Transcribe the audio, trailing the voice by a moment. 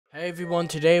Hey everyone,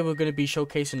 today we're going to be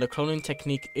showcasing the cloning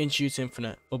technique in Jujutsu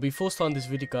Infinite. But before starting this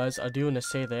video guys, I do want to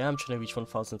say that I am trying to reach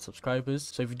 1,000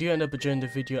 subscribers. So if you do end up enjoying the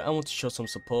video and want to show some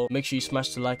support, make sure you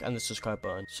smash the like and the subscribe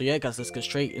button. So yeah guys, let's get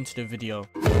straight into the video.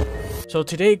 So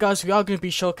today guys, we are going to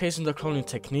be showcasing the cloning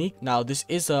technique. Now this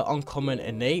is an uncommon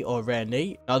innate or rare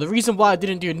innate. Now the reason why I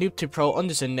didn't do a noob to pro on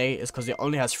this innate is because it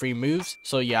only has 3 moves.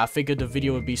 So yeah, I figured the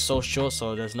video would be so short,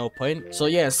 so there's no point. So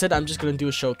yeah, instead I'm just going to do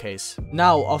a showcase.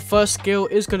 Now our first skill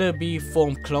is going to be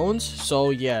form clones. So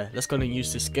yeah, let's go and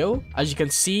use this skill. As you can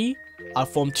see, I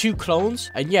formed 2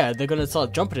 clones, and yeah, they're gonna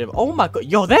start jumping him. Oh my god,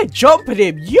 yo, they're jumping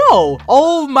him, yo!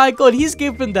 Oh my god, he's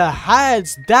giving the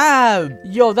hands, damn!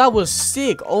 Yo, that was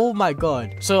sick, oh my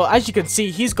god. So as you can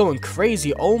see, he's going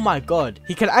crazy, oh my god.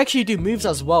 He can actually do moves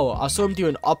as well. I saw him do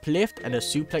an uplift and a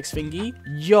suplex thingy.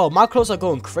 Yo, my clones are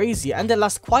going crazy, and they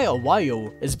last quite a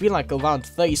while. It's been like around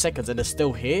 30 seconds, and they're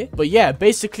still here. But yeah,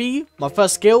 basically, my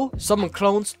first skill, summon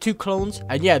clones, 2 clones,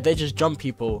 and yeah, they just jump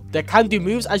people. They can do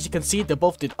moves, as you can see, they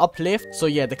both did uplift. So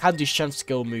yeah, they can do strength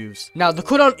skill moves. Now the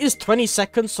cooldown is 20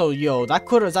 seconds, so yo, that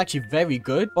cooldown is actually very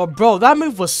good. Oh bro, that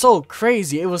move was so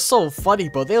crazy. It was so funny,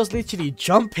 bro. They was literally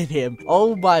jumping him.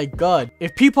 Oh my god.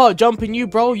 If people are jumping you,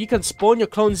 bro, you can spawn your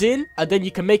clones in, and then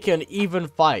you can make it an even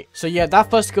fight. So yeah,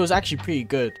 that first skill is actually pretty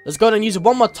good. Let's go and use it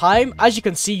one more time. As you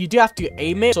can see, you do have to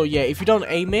aim it. So yeah, if you don't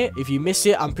aim it, if you miss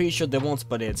it, I'm pretty sure they won't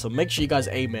spawn in. So make sure you guys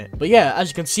aim it. But yeah, as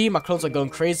you can see, my clones are going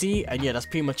crazy, and yeah, that's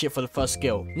pretty much it for the first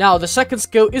skill. Now the second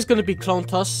skill is going to be clone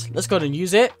toss. Let's go ahead and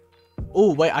use it.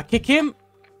 Oh wait, I kick him.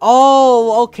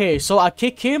 Oh, okay. So I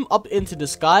kick him up into the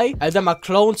sky, and then my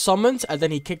clone summons, and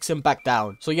then he kicks him back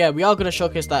down. So yeah, we are going to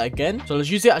showcase that again. So let's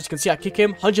use it. As you can see, I kick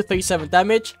him. 137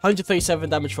 damage.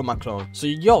 137 damage from my clone. So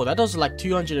yo, that does like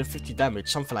 250 damage.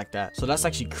 Something like that. So that's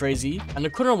actually crazy. And the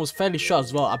cooldown was fairly short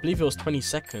as well. I believe it was 20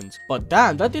 seconds. But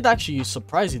damn, that did actually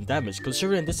surprising damage.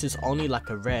 Considering this is only like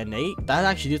a rare innate, that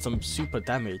actually did some super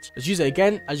damage. Let's use it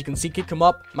again. As you can see, kick him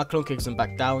up. My clone kicks him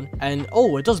back down. And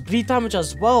oh, it does bleed damage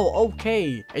as well.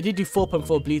 Okay. It did do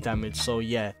 4.4 bleed damage, so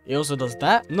yeah, it also does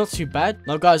that. Not too bad.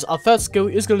 Now guys, our third skill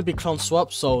is going to be clone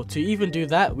swap. So to even do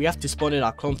that, we have to spawn in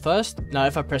our clone first. Now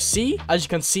if I press C, as you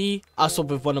can see, I swap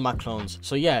with one of my clones.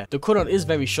 So yeah, the cooldown is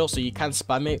very short, so you can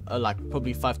spam it like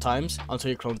probably 5 times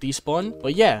until your clone despawn.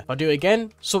 But yeah, if I do it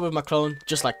again, swap with my clone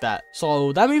just like that.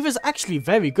 So that move is actually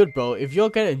very good, bro. If you're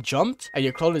getting jumped and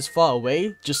your clone is far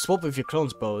away, just swap with your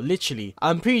clones, bro. Literally,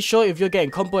 I'm pretty sure if you're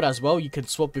getting comboed as well, you can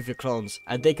swap with your clones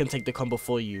and they can take the combo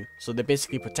for you. So they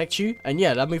basically protect you, and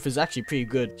yeah, that move is actually pretty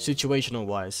good situational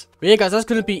wise. But yeah guys, that's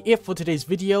gonna be it for today's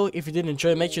video. If you did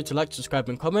enjoy, make sure to like, subscribe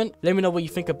and comment. Let me know what you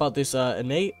think about this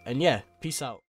innate, and yeah, peace out.